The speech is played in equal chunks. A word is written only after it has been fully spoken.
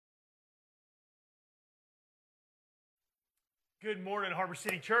Good morning, Harbor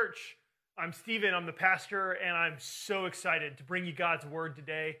City Church. I'm Stephen, I'm the pastor, and I'm so excited to bring you God's Word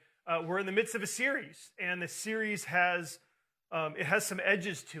today. We're in the midst of a series, and the series has some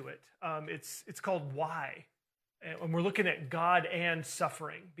edges to it. It's called Why? And we're looking at God and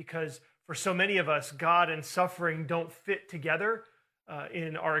suffering, because for so many of us, God and suffering don't fit together.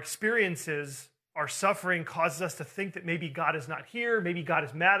 In our experiences, our suffering causes us to think that maybe God is not here, maybe God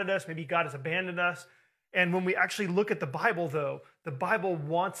is mad at us, maybe God has abandoned us. And when we actually look at the Bible, though, the Bible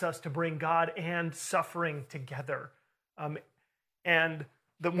wants us to bring God and suffering together.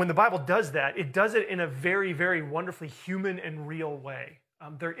 When the Bible does that, it does it in a very, very wonderfully human and real way.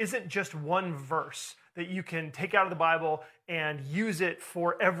 There isn't just one verse that you can take out of the Bible and use it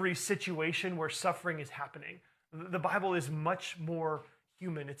for every situation where suffering is happening. The Bible is much more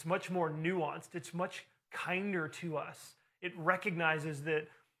human. It's much more nuanced. It's much kinder to us. It recognizes that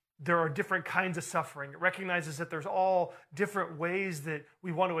there are different kinds of suffering. It recognizes that there's all different ways that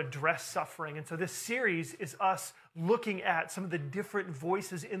we want to address suffering. And so this series is us looking at some of the different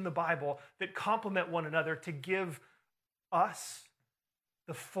voices in the Bible that complement one another to give us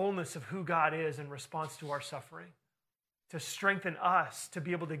the fullness of who God is in response to our suffering, to strengthen us to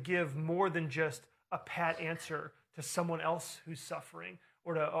be able to give more than just a pat answer to someone else who's suffering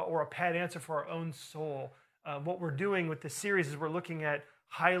or a pat answer for our own soul. What we're doing with this series is we're looking at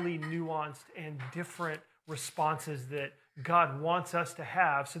highly nuanced and different responses that God wants us to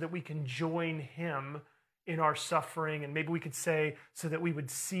have so that we can join Him in our suffering. And maybe we could say so that we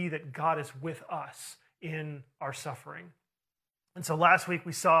would see that God is with us in our suffering. And so last week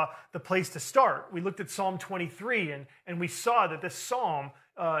we saw the place to start. We looked at Psalm 23 and we saw that this psalm,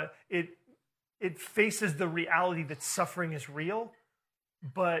 it faces the reality that suffering is real,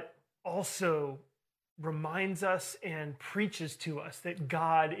 but also reminds us and preaches to us that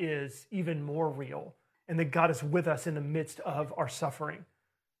God is even more real and that God is with us in the midst of our suffering.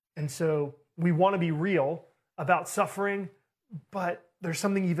 And so we want to be real about suffering, but there's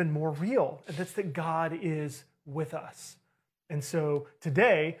something even more real, and that's that God is with us. And so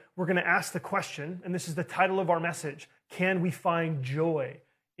today we're going to ask the question, and this is the title of our message: can we find joy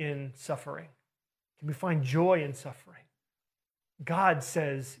in suffering? Can we find joy in suffering? God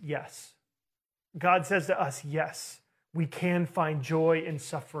says yes. God says to us, yes, we can find joy in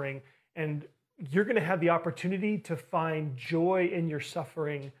suffering, and you're going to have the opportunity to find joy in your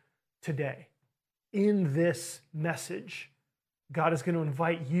suffering today. In this message, God is going to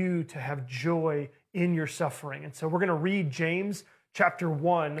invite you to have joy in your suffering. And so we're going to read James chapter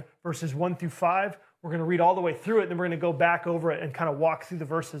 1, verses 1 through 5. We're going to read all the way through it, and then we're going to go back over it and kind of walk through the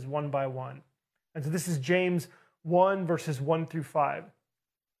verses one by one. And so this is James 1, verses 1 through 5.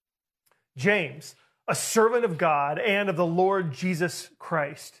 James, a servant of God and of the Lord Jesus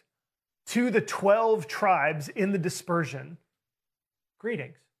Christ, to the 12 tribes in the dispersion,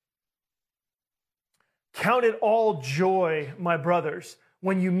 greetings. Count it all joy, my brothers,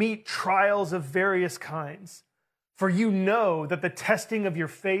 when you meet trials of various kinds, for you know that the testing of your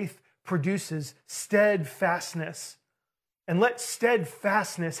faith produces steadfastness. And let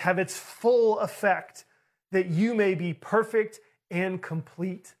steadfastness have its full effect, that you may be perfect and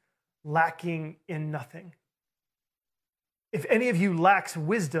complete, lacking in nothing. If any of you lacks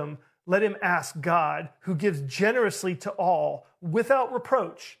wisdom, let him ask God, who gives generously to all without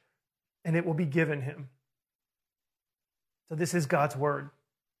reproach, and it will be given him. So this is God's word.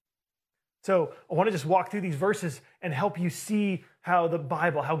 So I want to just walk through these verses and help you see how the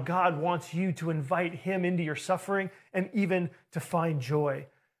Bible, how God wants you to invite Him into your suffering and even to find joy.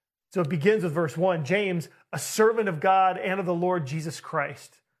 So it begins with verse 1, James, a servant of God and of the Lord Jesus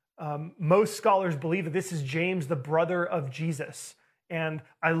Christ. Most scholars believe that this is James, the brother of Jesus. And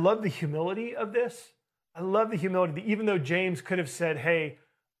I love the humility of this. I love the humility that even though James could have said, hey,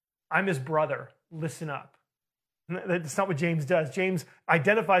 I'm his brother, listen up. That's not what James does. James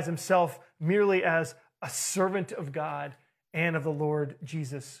identifies himself merely as a servant of God and of the Lord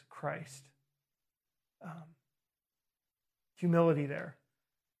Jesus Christ. Humility there.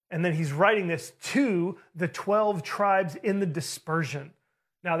 And then he's writing this to the 12 tribes in the dispersion.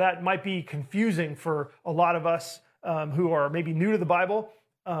 Now that might be confusing for a lot of us who are maybe new to the Bible.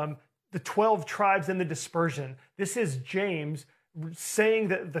 The 12 tribes in the dispersion. This is James saying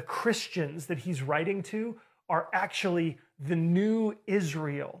that the Christians that he's writing to are actually the new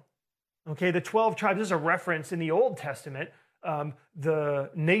Israel. Okay, the 12 tribes, this is a reference in the Old Testament.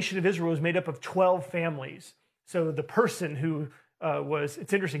 The nation of Israel was made up of 12 families. So the person who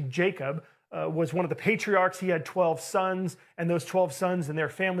it's interesting, Jacob was one of the patriarchs. He had 12 sons, and those 12 sons and their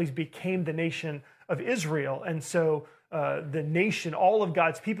families became the nation of Israel. And so the nation, all of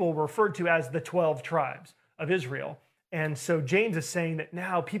God's people were referred to as the 12 tribes of Israel. And so James is saying that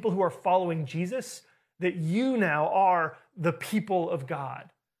now people who are following Jesus, that you now are the people of God,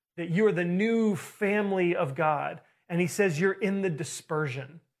 that you are the new family of God. And he says you're in the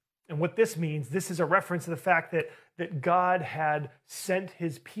dispersion. And what this means, this is a reference to the fact that God had sent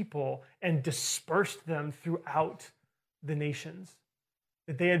his people and dispersed them throughout the nations.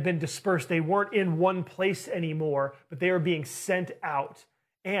 That they had been dispersed. They weren't in one place anymore, but they were being sent out.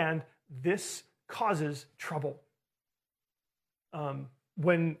 And this causes trouble. And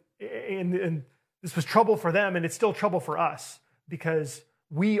this was trouble for them, and it's still trouble for us, because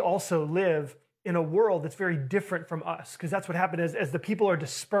we also live in a world that's very different from us, because that's what happened as the people are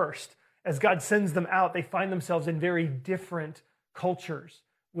dispersed. As God sends them out, they find themselves in very different cultures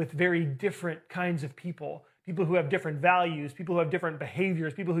with very different kinds of people who have different values, people who have different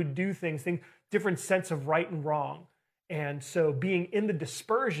behaviors, people who do things, different sense of right and wrong. And so being in the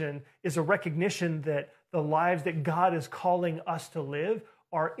dispersion is a recognition that the lives that God is calling us to live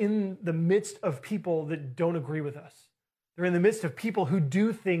are in the midst of people that don't agree with us. They're in the midst of people who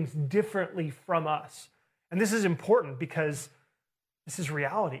do things differently from us. And this is important because this is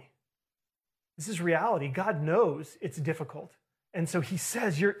reality. This is reality. God knows it's difficult. And so he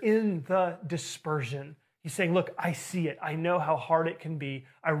says, you're in the dispersion. He's saying, look, I see it. I know how hard it can be.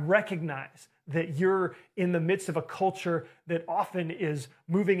 I recognize that you're in the midst of a culture that often is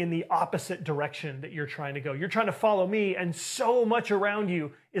moving in the opposite direction that you're trying to go. You're trying to follow me, and so much around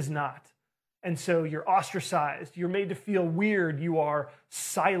you is not. And so you're ostracized. You're made to feel weird. You are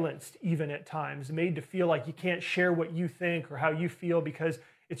silenced even at times, made to feel like you can't share what you think or how you feel because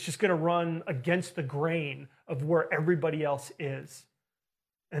it's just going to run against the grain of where everybody else is.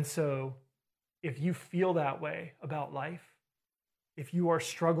 And so if you feel that way about life, if you are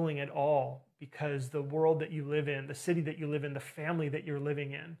struggling at all because the world that you live in, the city that you live in, the family that you're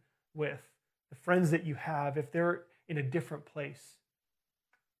living in with, the friends that you have, if they're in a different place,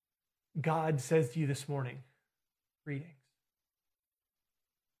 God says to you this morning, greetings.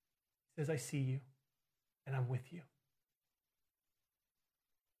 He says, I see you and I'm with you.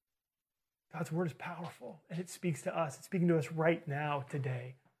 God's word is powerful and it speaks to us. It's speaking to us right now,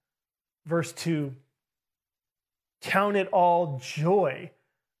 today. Verse 2, count it all joy,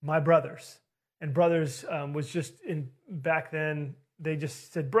 my brothers. And brothers was just back then, they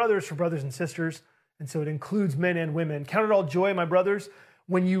just said brothers for brothers and sisters. And so it includes men and women. Count it all joy, my brothers,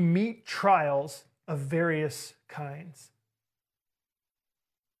 when you meet trials of various kinds.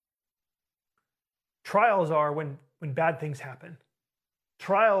 Trials are when bad things happen.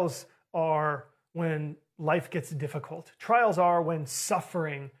 Trials are when life gets difficult. Trials are when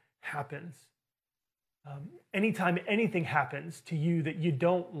suffering happens. Anytime anything happens to you that you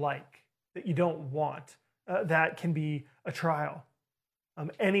don't like, that you don't want, that can be a trial.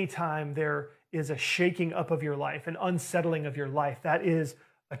 Anytime there is a shaking up of your life, an unsettling of your life, that is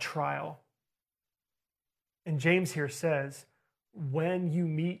a trial. And James here says, when you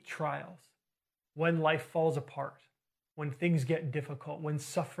meet trials, when life falls apart, when things get difficult, when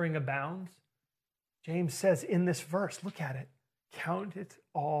suffering abounds, James says in this verse, look at it, count it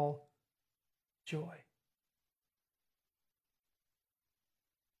all joy.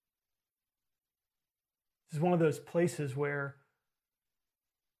 This is one of those places where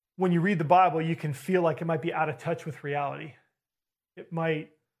when you read the Bible, you can feel like it might be out of touch with reality. You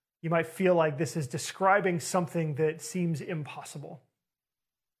might feel like this is describing something that seems impossible.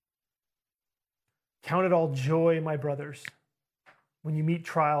 Count it all joy, my brothers, when you meet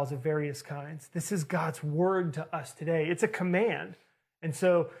trials of various kinds. This is God's word to us today. It's a command. And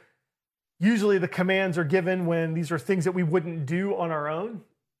so usually the commands are given when these are things that we wouldn't do on our own.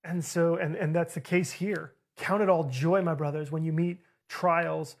 And so, and that's the case here. Count it all joy, my brothers, when you meet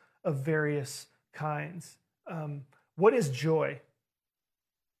trials of various kinds. What is joy?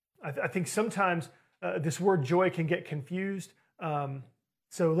 I think sometimes this word joy can get confused.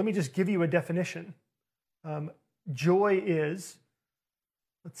 So let me just give you a definition. Joy is,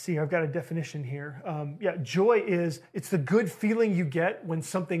 let's see, I've got a definition here. Joy is, it's the good feeling you get when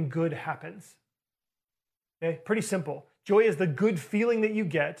something good happens. Okay, pretty simple. Joy is the good feeling that you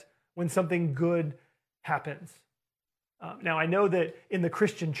get when something good happens. Now, I know that in the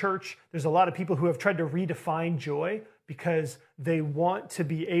Christian church, there's a lot of people who have tried to redefine joy because they want to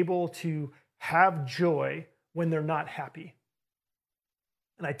be able to have joy when they're not happy.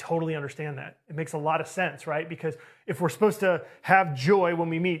 And I totally understand that. It makes a lot of sense, right? Because if we're supposed to have joy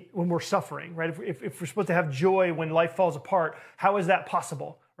when we're suffering, right? If we're supposed to have joy when life falls apart, how is that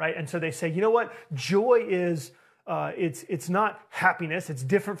possible, right? And so they say, you know what? Joy is, it's not happiness. It's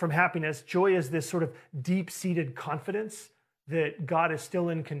different from happiness. Joy is this sort of deep-seated confidence that God is still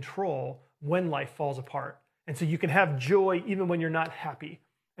in control when life falls apart. And so you can have joy even when you're not happy.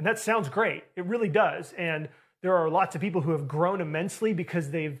 And that sounds great. It really does. And there are lots of people who have grown immensely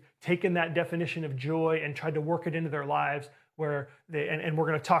because they've taken that definition of joy and tried to work it into their lives where and we're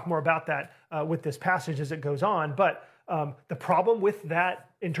going to talk more about that with this passage as it goes on. But the problem with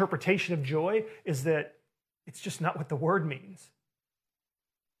that interpretation of joy is that it's just not what the word means.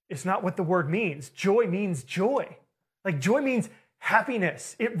 It's not what the word means. Joy means joy. Like joy means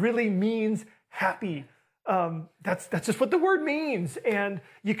happiness. It really means happy. That's just what the word means. And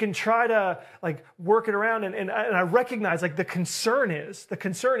you can try to like work it around. And I recognize like the concern is,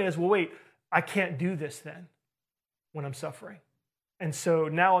 well, wait, I can't do this then when I'm suffering. And so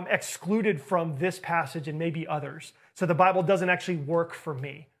now I'm excluded from this passage and maybe others. So the Bible doesn't actually work for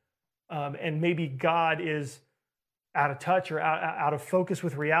me. And maybe God is out of touch or out of focus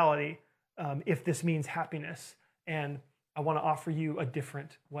with reality if this means happiness. And I want to offer you a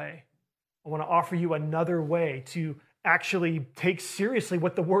different way. I want to offer you another way to actually take seriously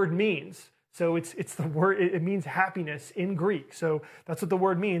what the word means. So it's the word, it means happiness in Greek. So that's what the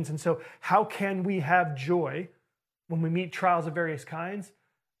word means. And so how can we have joy when we meet trials of various kinds?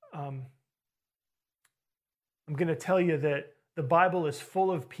 I'm going to tell you that the Bible is full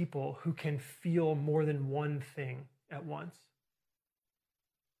of people who can feel more than one thing at once.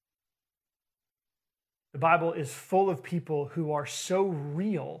 The Bible is full of people who are so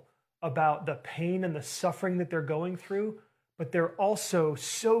real about the pain and the suffering that they're going through, but they're also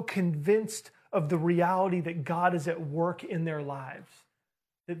so convinced of the reality that God is at work in their lives,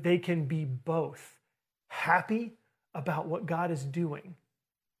 that they can be both happy about what God is doing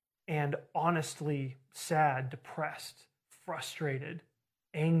and honestly sad, depressed, frustrated,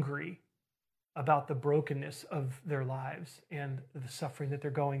 angry about the brokenness of their lives and the suffering that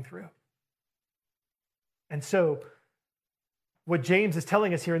they're going through. And so what James is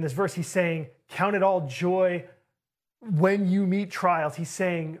telling us here in this verse, he's saying, count it all joy when you meet trials. He's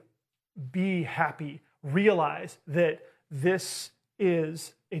saying, be happy. Realize that this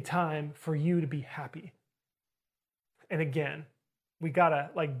is a time for you to be happy. And again, we gotta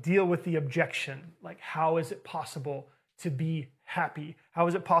like deal with the objection. Like, how is it possible to be happy? How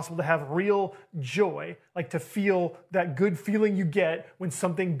is it possible to have real joy? Like to feel that good feeling you get when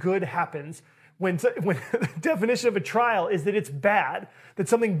something good happens. When the definition of a trial is that it's bad, that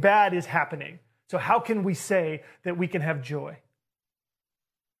something bad is happening. So how can we say that we can have joy?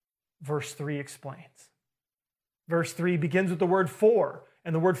 Verse 3 explains. Verse 3 begins with the word for,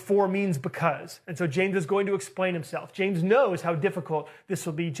 and the word for means because. And so James is going to explain himself. James knows how difficult this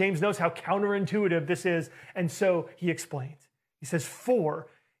will be. James knows how counterintuitive this is, and so he explains. He says, for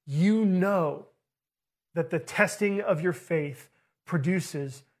you know that the testing of your faith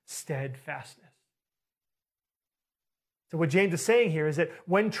produces steadfastness. So what James is saying here is that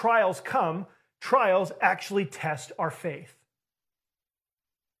when trials come, trials actually test our faith.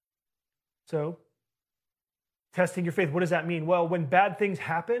 So, testing your faith, what does that mean? Well, when bad things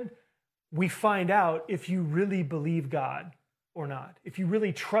happen, we find out if you really believe God or not, if you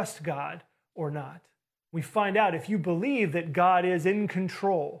really trust God or not. We find out if you believe that God is in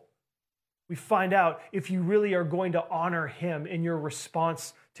control. We find out if you really are going to honor Him in your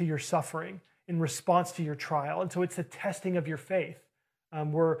response to your suffering, in response to your trial. And so it's the testing of your faith.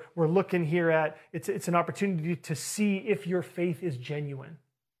 We're looking here at, it's an opportunity to see if your faith is genuine.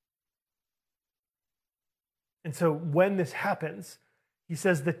 And so when this happens, he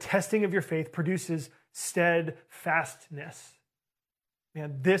says the testing of your faith produces steadfastness.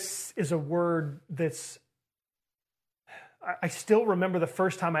 And this is a word that's, I still remember the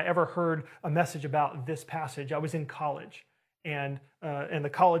first time I ever heard a message about this passage. I was in college, and the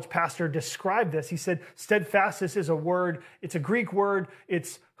college pastor described this. He said, steadfastness is a word, it's a Greek word,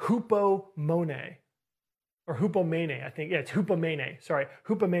 it's hupomone, or hupomene, I think. Yeah, it's hupomene,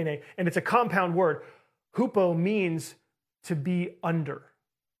 hupomene, and it's a compound word. Hupo means to be under.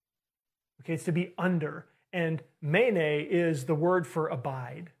 Okay, it's to be under. And mene is the word for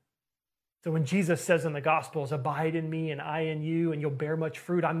abide. So when Jesus says in the Gospels, abide in me and I in you, and you'll bear much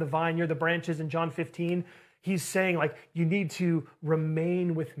fruit, I'm the vine, you're the branches, in John 15, he's saying, like, you need to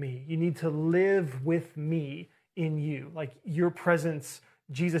remain with me. You need to live with me in you. Like, your presence,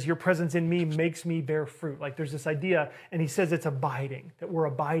 Jesus, your presence in me makes me bear fruit. Like, there's this idea, and he says it's abiding, that we're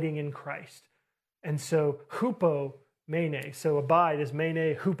abiding in Christ. And so hupo mene, so abide is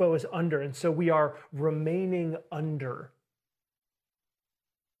mene, hupo is under, and so we are remaining under.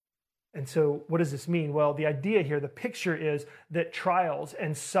 And so what does this mean? Well, the idea here, the picture is that trials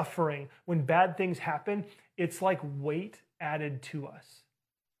and suffering, when bad things happen, it's like weight added to us.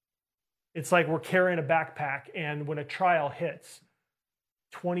 It's like we're carrying a backpack, and when a trial hits,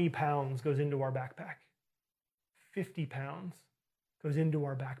 20 pounds goes into our backpack. 50 pounds goes into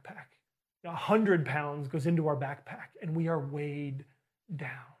our backpack. 100 pounds goes into our backpack, and we are weighed down.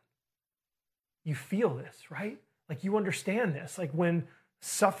 You feel this, right? Like you understand this. Like when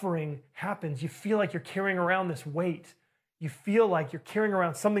suffering happens, you feel like you're carrying around this weight. You feel like you're carrying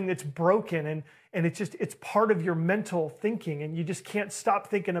around something that's broken, and it's part of your mental thinking, and you just can't stop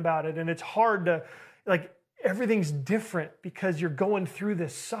thinking about it. And it's hard to, like, everything's different because you're going through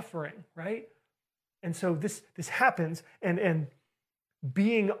this suffering, right? And so this happens, and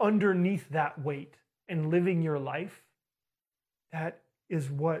being underneath that weight and living your life, that's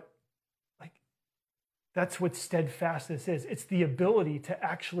what steadfastness is. It's the ability to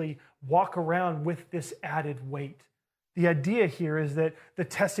actually walk around with this added weight. The idea here is that the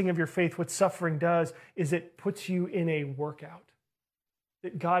testing of your faith, what suffering does, is it puts you in a workout.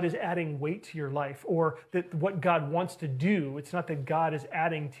 That God is adding weight to your life, or that what God wants to do, it's not that God is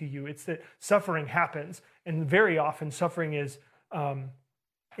adding to you, it's that suffering happens. And very often suffering is,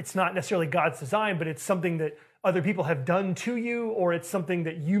 it's not necessarily God's design, but it's something that other people have done to you, or it's something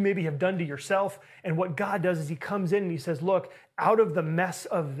that you maybe have done to yourself. And what God does is he comes in and he says, look, out of the mess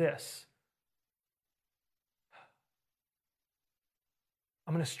of this,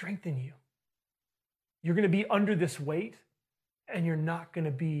 I'm going to strengthen you. You're going to be under this weight, and you're not going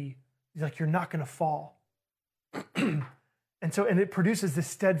to fall. And it produces this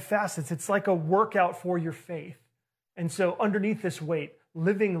steadfastness. It's like a workout for your faith. And so underneath this weight,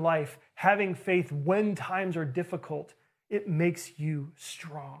 living life, having faith when times are difficult, it makes you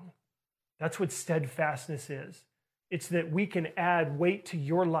strong. That's what steadfastness is. It's that we can add weight to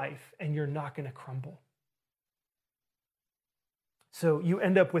your life and you're not going to crumble. So you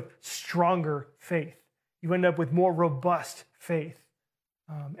end up with stronger faith. You end up with more robust faith.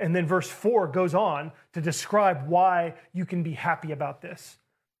 And then verse 4 goes on to describe why you can be happy about this.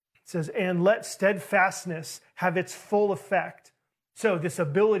 It says, and let steadfastness have its full effect. So this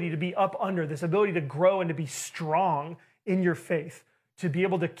ability to be up under, this ability to grow and to be strong in your faith, to be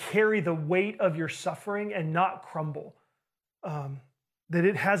able to carry the weight of your suffering and not crumble, that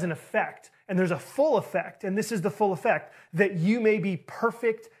it has an effect. And there's a full effect, and this is the full effect, that you may be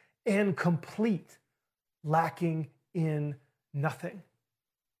perfect and complete, lacking in nothing.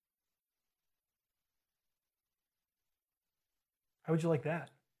 How would you like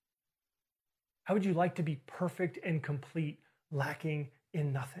that? How would you like to be perfect and complete, lacking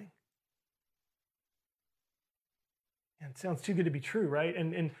in nothing? And it sounds too good to be true, right?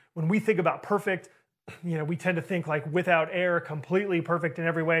 And when we think about perfect, we tend to think like without error, completely perfect in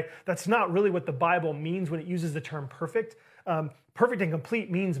every way. That's not really what the Bible means when it uses the term perfect. Perfect and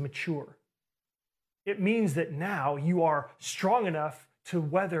complete means mature. It means that now you are strong enough to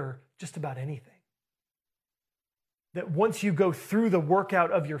weather just about anything. That once you go through the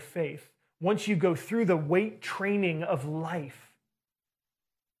workout of your faith, once you go through the weight training of life,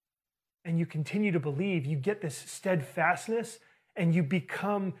 and you continue to believe, you get this steadfastness and you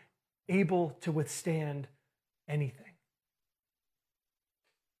become able to withstand anything.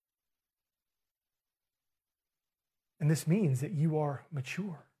 And this means that you are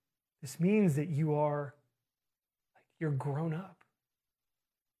mature. This means that you're grown up.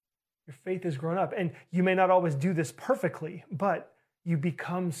 Your faith has grown up. And you may not always do this perfectly, but you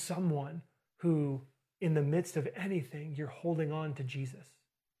become someone who, in the midst of anything, you're holding on to Jesus.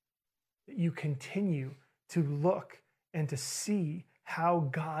 That you continue to look and to see how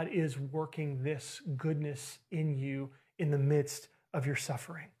God is working this goodness in you in the midst of your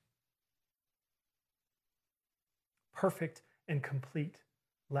suffering. Perfect and complete,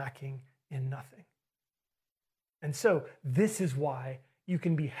 lacking in nothing. And so this is why you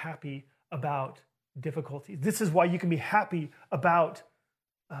can be happy about difficulties. This is why you can be happy about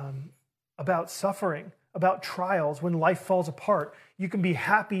suffering, about trials, when life falls apart. You can be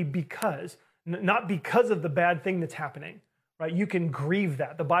happy because, not because of the bad thing that's happening, right? You can grieve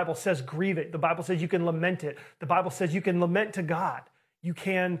that. The Bible says grieve it. The Bible says you can lament it. The Bible says you can lament to God. You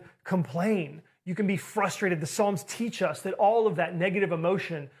can complain. You can be frustrated. The Psalms teach us that all of that negative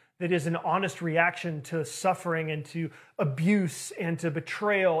emotion that is an honest reaction to suffering and to abuse and to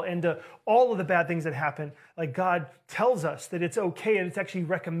betrayal and to all of the bad things that happen, like God tells us that it's okay, and it's actually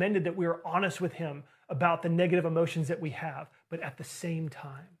recommended that we are honest with Him about the negative emotions that we have. But at the same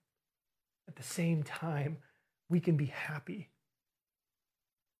time, we can be happy.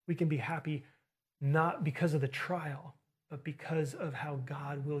 We can be happy not because of the trial, but because of how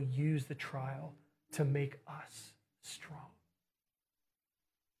God will use the trial to make us strong.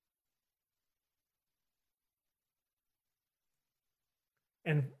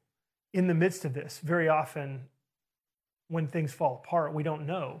 And in the midst of this, very often when things fall apart, we don't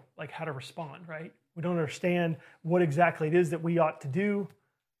know how to respond, right? We don't understand what exactly it is that we ought to do.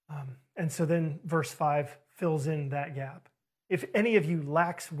 And so then verse 5 fills in that gap. If any of you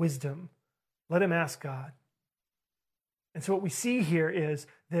lacks wisdom, let him ask God. And so what we see here is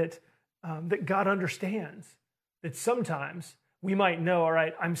that, that God understands that sometimes we might know, all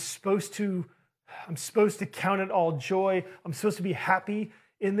right, I'm supposed to count it all joy. I'm supposed to be happy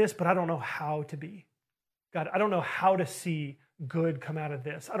in this, but I don't know how to be. God, I don't know how to see good come out of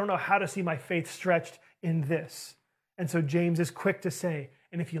this. I don't know how to see my faith stretched in this. And so James is quick to say,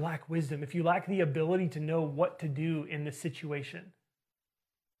 and if you lack wisdom, if you lack the ability to know what to do in this situation,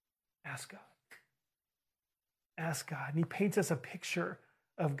 ask God. Ask God. And he paints us a picture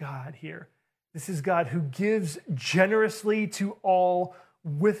of God here. This is God who gives generously to all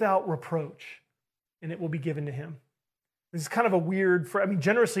without reproach, and it will be given to him. This is kind of a weird,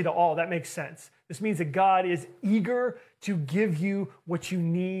 generously to all, that makes sense. This means that God is eager to give you what you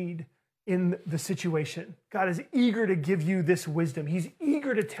need in the situation. God is eager to give you this wisdom. He's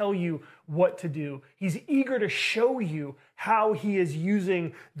eager to tell you what to do. He's eager to show you how he is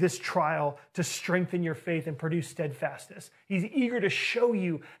using this trial to strengthen your faith and produce steadfastness. He's eager to show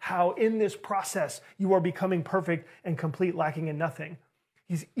you how in this process you are becoming perfect and complete, lacking in nothing.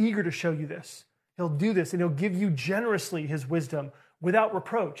 He's eager to show you this. He'll do this, and he'll give you generously his wisdom without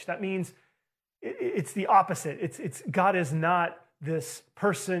reproach. That means it's the opposite. It's God is not this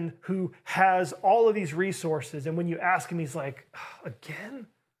person who has all of these resources, and when you ask him, he's like, again?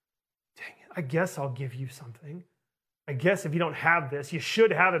 Dang it, I guess I'll give you something. I guess if you don't have this, you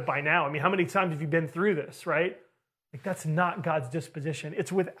should have it by now. I mean, how many times have you been through this, right? Like, that's not God's disposition.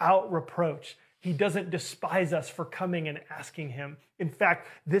 It's without reproach. He doesn't despise us for coming and asking him. In fact,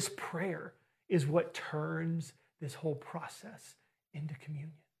 this prayer is what turns this whole process into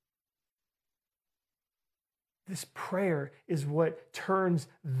communion. This prayer is what turns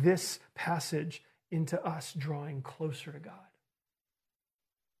this passage into us drawing closer to God.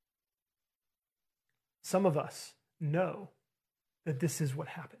 Some of us know that this is what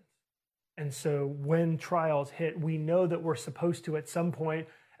happens. And so when trials hit, we know that we're supposed to, at some point,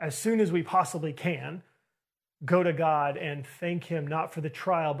 as soon as we possibly can, go to God and thank him not for the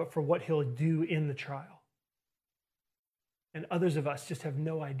trial, but for what he'll do in the trial. And others of us just have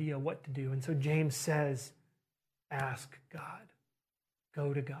no idea what to do. And so James says, ask God.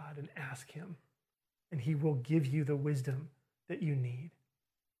 Go to God and ask him, and he will give you the wisdom that you need.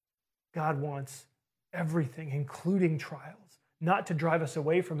 God wants everything, including trials, not to drive us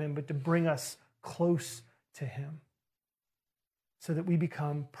away from him, but to bring us close to him so that we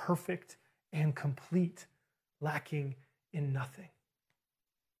become perfect and complete, lacking in nothing.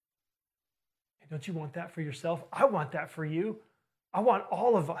 And don't you want that for yourself? I want that for you. I want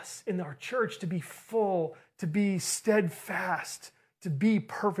all of us in our church to be full, to be steadfast, to be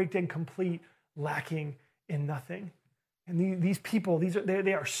perfect and complete, lacking in nothing. And these people,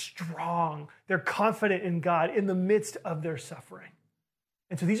 they are strong. They're confident in God in the midst of their suffering.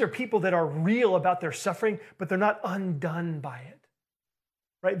 And so these are people that are real about their suffering, but they're not undone by it.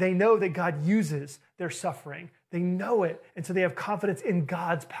 Right? They know that God uses their suffering. They know it, and so they have confidence in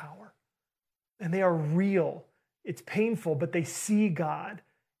God's power. And they are real. It's painful, but they see God,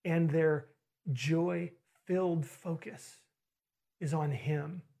 and their joy-filled focus is on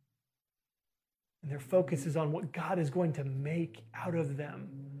him. And their focus is on what God is going to make out of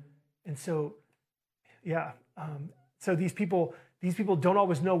them. And so, so these people don't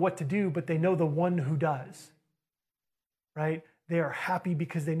always know what to do, but they know the one who does, right? They are happy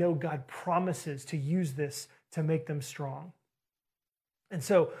because they know God promises to use this to make them strong. And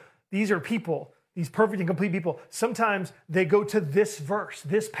so these are people, these perfect and complete people. Sometimes they go to this verse,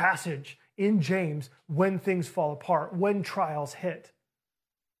 this passage in James when things fall apart, when trials hit.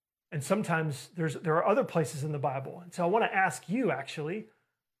 And sometimes there are other places in the Bible. And so I want to ask you, actually,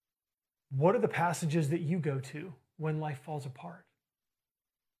 what are the passages that you go to when life falls apart?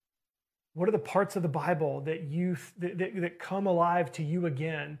 What are the parts of the Bible that come alive to you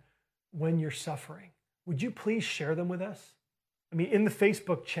again when you're suffering? Would you please share them with us? I mean, in the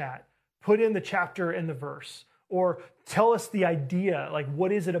Facebook chat, put in the chapter and the verse, or tell us the idea, like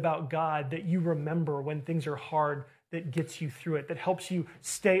what is it about God that you remember when things are hard that gets you through it, that helps you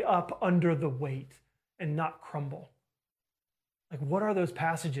stay up under the weight and not crumble? Like, what are those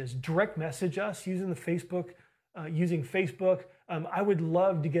passages? Direct message us using Facebook. I would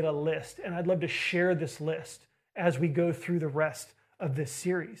love to get a list, and I'd love to share this list as we go through the rest of this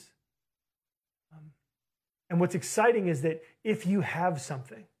series. And what's exciting is that if you have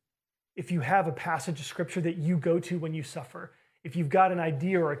something, if you have a passage of scripture that you go to when you suffer, if you've got an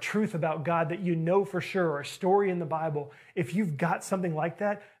idea or a truth about God that you know for sure, or a story in the Bible, if you've got something like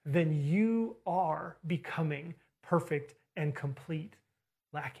that, then you are becoming perfect and complete,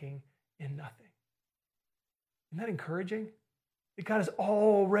 lacking in nothing. Isn't that encouraging? That God is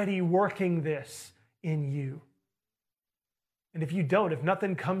already working this in you. And if you don't, if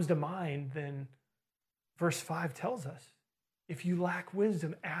nothing comes to mind, then verse 5 tells us, if you lack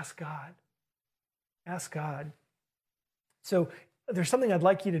wisdom, ask God. Ask God. So there's something I'd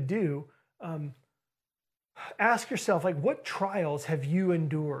like you to do. Ask yourself, like, what trials have you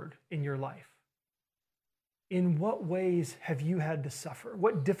endured in your life? In what ways have you had to suffer?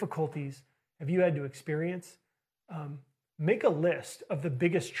 What difficulties have you had to experience? Make a list of the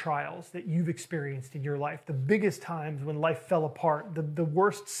biggest trials that you've experienced in your life, the biggest times when life fell apart, the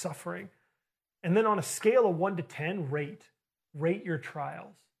worst suffering. And then on a scale of 1 to 10, rate your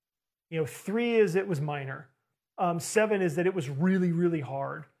trials. 3 is it was minor. 7 is that it was really, really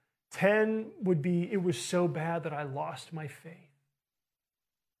hard. 10 would be it was so bad that I lost my faith.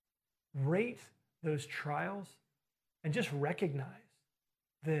 Rate those trials and just recognize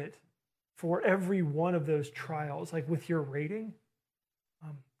that for every one of those trials, like with your rating,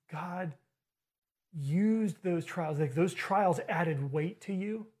 God used those trials. Like those trials added weight to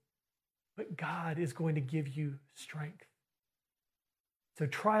you, but God is going to give you strength. So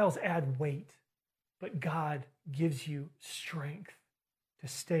trials add weight, but God gives you strength to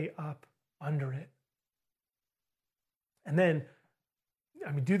stay up under it. And then,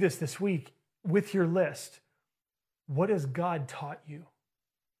 do this week with your list. What has God taught you?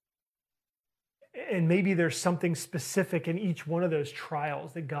 And maybe there's something specific in each one of those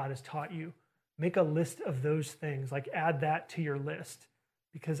trials that God has taught you. Make a list of those things, like add that to your list.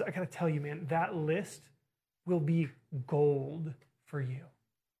 Because I got to tell you, man, that list will be gold for you.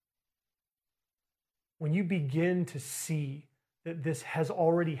 When you begin to see that this has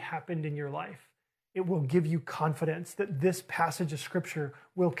already happened in your life, it will give you confidence that this passage of Scripture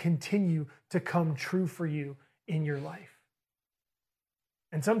will continue to come true for you in your life.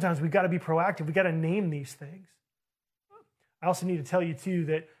 And sometimes we've got to be proactive. We've got to name these things. I also need to tell you, too,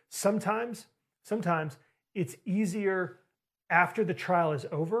 that sometimes it's easier after the trial is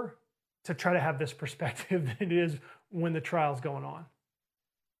over to try to have this perspective than it is when the trial's going on.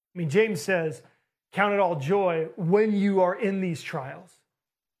 James says, count it all joy when you are in these trials.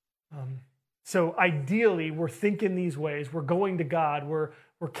 So ideally, we're thinking these ways. We're going to God. We're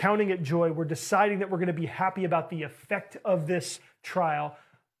counting it joy. We're deciding that we're going to be happy about the effect of this trial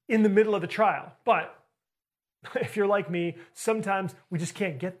in the middle of the trial. But if you're like me, sometimes we just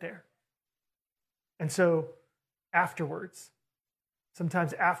can't get there. And so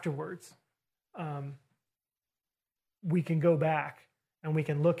sometimes afterwards, we can go back and we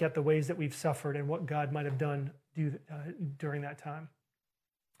can look at the ways that we've suffered and what God might have done during that time.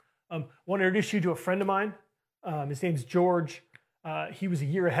 I want to introduce you to a friend of mine. His name's George. He was a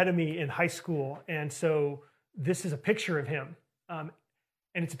year ahead of me in high school. And so this is a picture of him.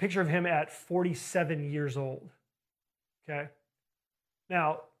 And it's a picture of him at 47 years old. Okay.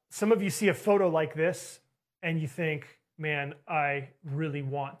 Now, some of you see a photo like this and you think, man, I really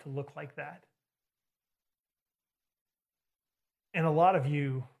want to look like that. And a lot of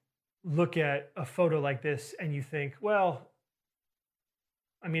you look at a photo like this and you think, well,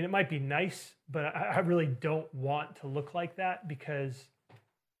 it might be nice, but I really don't want to look like that because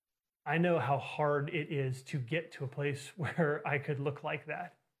I know how hard it is to get to a place where I could look like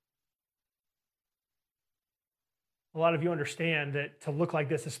that. A lot of you understand that to look like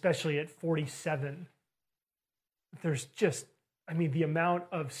this, especially at 47, there's just, the amount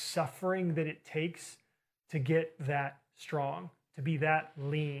of suffering that it takes to get that strong, to be that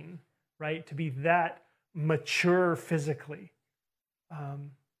lean, right? To be that mature physically.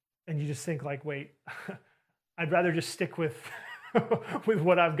 And you just think like, wait, I'd rather just stick with with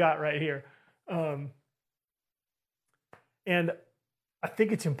what I've got right here. And I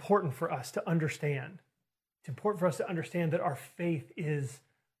think it's important for us to understand. It's important for us to understand that our faith is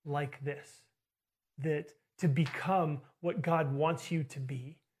like this, that to become what God wants you to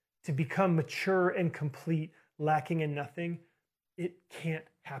be, to become mature and complete, lacking in nothing, it can't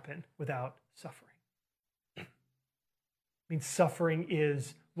happen without suffering. Suffering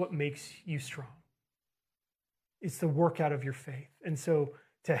is what makes you strong. It's the workout of your faith. And so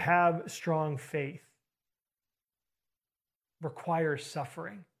to have strong faith requires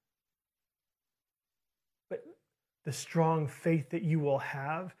suffering. But the strong faith that you will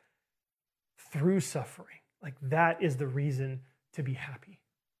have through suffering, that is the reason to be happy.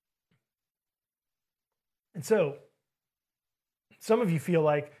 And so some of you feel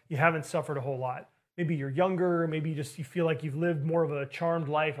like you haven't suffered a whole lot. maybe you're younger, maybe you feel like you've lived more of a charmed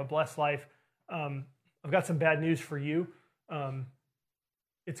life, a blessed life. I've got some bad news for you.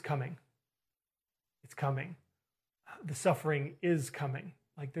 It's coming. It's coming. The suffering is coming.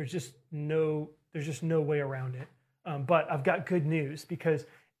 Like there's just no way around it. But I've got good news, because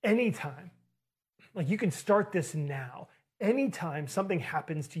anytime, like you can start this now, anytime something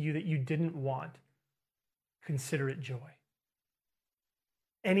happens to you that you didn't want, consider it joy.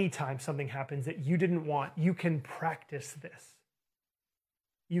 Anytime something happens that you didn't want, you can practice this.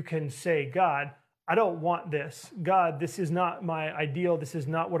 You can say, God, I don't want this. God, this is not my ideal. This is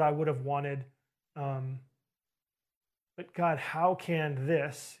not what I would have wanted. But God, how can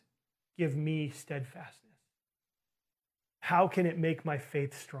this give me steadfastness? How can it make my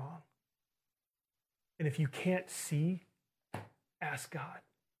faith strong? And if you can't see, ask God.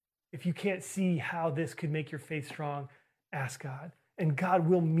 If you can't see how this could make your faith strong, ask God. And God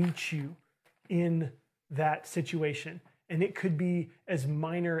will meet you in that situation. And it could be as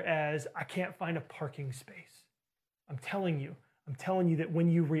minor as, I can't find a parking space. I'm telling you that when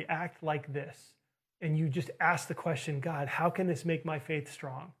you react like this, and you just ask the question, God, how can this make my faith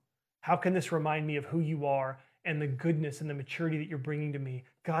strong? How can this remind me of who you are and the goodness and the maturity that you're bringing to me?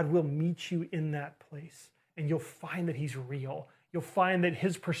 God will meet you in that place, and you'll find that he's real. You'll find that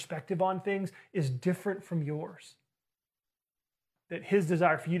his perspective on things is different from yours. That his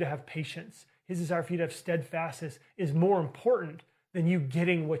desire for you to have patience, his desire for you to have steadfastness is more important than you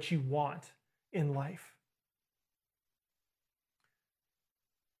getting what you want in life.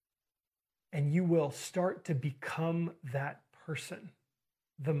 And you will start to become that person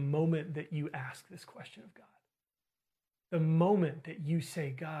the moment that you ask this question of God. The moment that you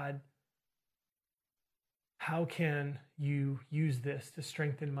say, God, how can you use this to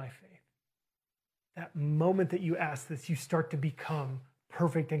strengthen my faith? That moment that you ask this, you start to become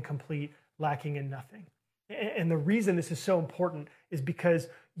perfect and complete, lacking in nothing. And the reason this is so important is because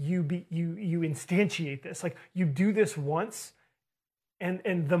you instantiate this. Like you do this once,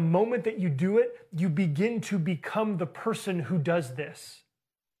 and the moment that you do it, you begin to become the person who does this.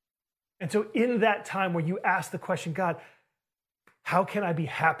 And so in that time where you ask the question, God, how can I be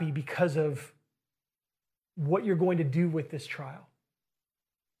happy because of what you're going to do with this trial?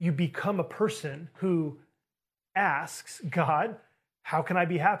 You become a person who asks, God, how can I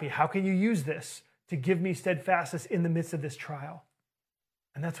be happy? How can you use this to give me steadfastness in the midst of this trial?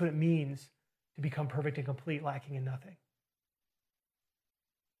 And that's what it means to become perfect and complete, lacking in nothing.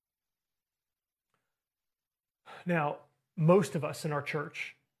 Now, most of us in our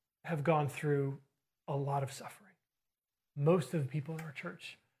church have gone through a lot of suffering. Most of the people in our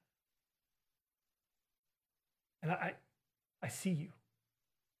church. And I see you.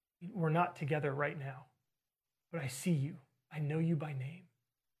 We're not together right now, but I see you. I know you by name.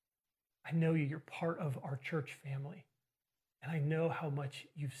 I know you. You're part of our church family. And I know how much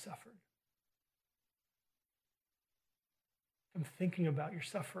you've suffered. I'm thinking about your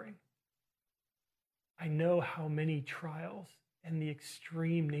suffering. I know how many trials and the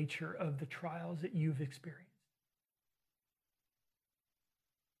extreme nature of the trials that you've experienced.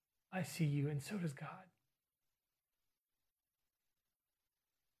 I see you, and so does God.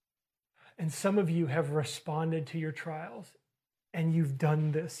 And some of you have responded to your trials, and you've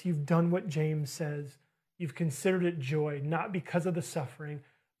done this. You've done what James says. You've considered it joy, not because of the suffering,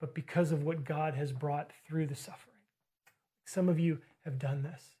 but because of what God has brought through the suffering. Some of you have done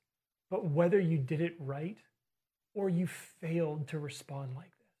this. But whether you did it right or you failed to respond like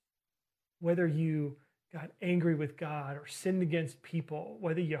this, whether you got angry with God or sinned against people,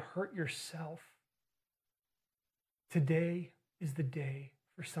 whether you hurt yourself, today is the day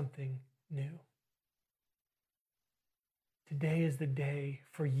for something new. Today is the day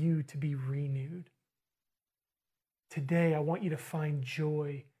for you to be renewed. Today, I want you to find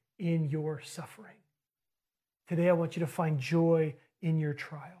joy in your suffering. Today, I want you to find joy in your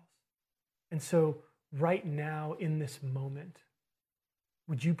trials. And so, right now, in this moment,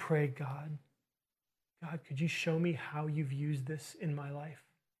 would you pray, God, could you show me how you've used this in my life?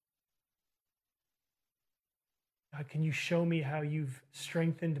 God, can you show me how you've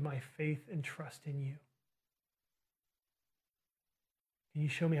strengthened my faith and trust in you? Can you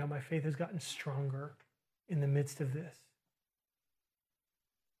show me how my faith has gotten stronger in the midst of this?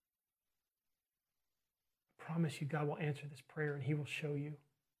 I promise you, God will answer this prayer and he will show you.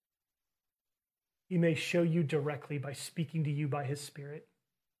 He may show you directly by speaking to you by his Spirit,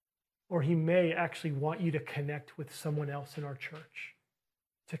 or he may actually want you to connect with someone else in our church,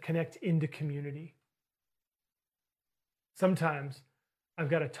 to connect into community. Sometimes I've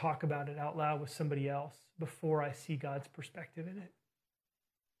got to talk about it out loud with somebody else before I see God's perspective in it.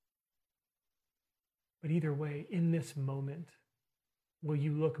 But either way, in this moment, will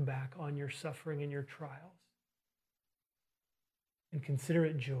you look back on your suffering and your trials and consider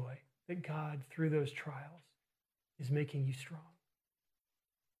it joy that God, through those trials, is making you strong,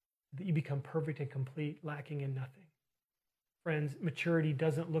 that you become perfect and complete, lacking in nothing. Friends, maturity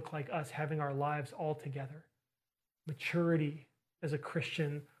doesn't look like us having our lives all together. Maturity as a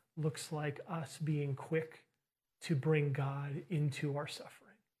Christian looks like us being quick to bring God into our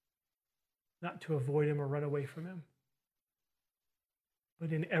suffering, not to avoid him or run away from him,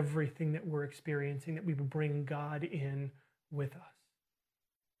 but in everything that we're experiencing, that we would bring God in with us.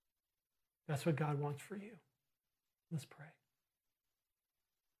 That's what God wants for you. Let's pray.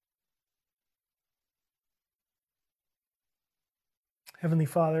 Heavenly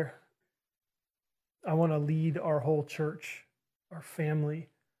Father, I want to lead our whole church, our family.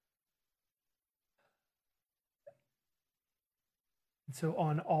 And so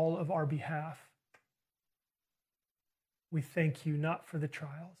on all of our behalf, we thank you not for the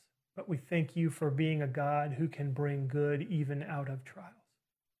trials, but we thank you for being a God who can bring good even out of trials.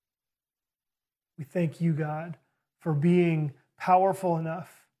 We thank you, God, for being powerful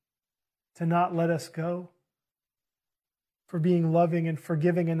enough to not let us go, for being loving and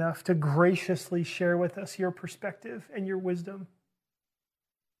forgiving enough to graciously share with us your perspective and your wisdom.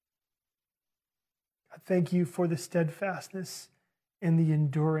 God, thank you for the steadfastness and the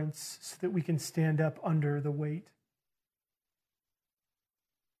endurance so that we can stand up under the weight.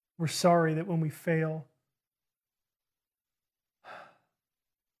 We're sorry that when we fail,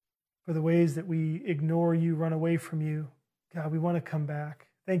 for the ways that we ignore you, run away from you, God, we want to come back.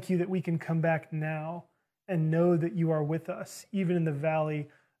 Thank you that we can come back now and know that you are with us, even in the valley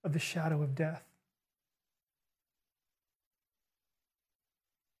of the shadow of death.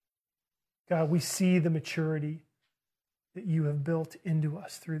 God, we see the maturity that you have built into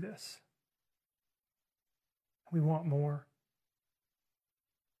us through this. We want more.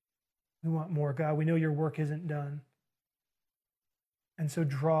 We want more, God. We know your work isn't done. And so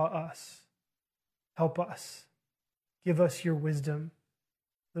draw us, help us, give us your wisdom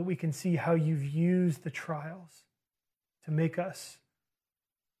that we can see how you've used the trials to make us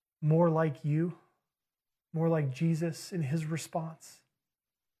more like you, more like Jesus in his response,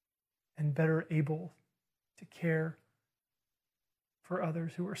 and better able to care for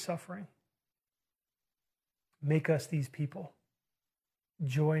others who are suffering. Make us these people.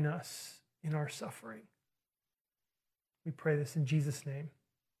 Join us in our suffering. We pray this in Jesus' name.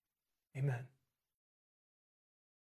 Amen.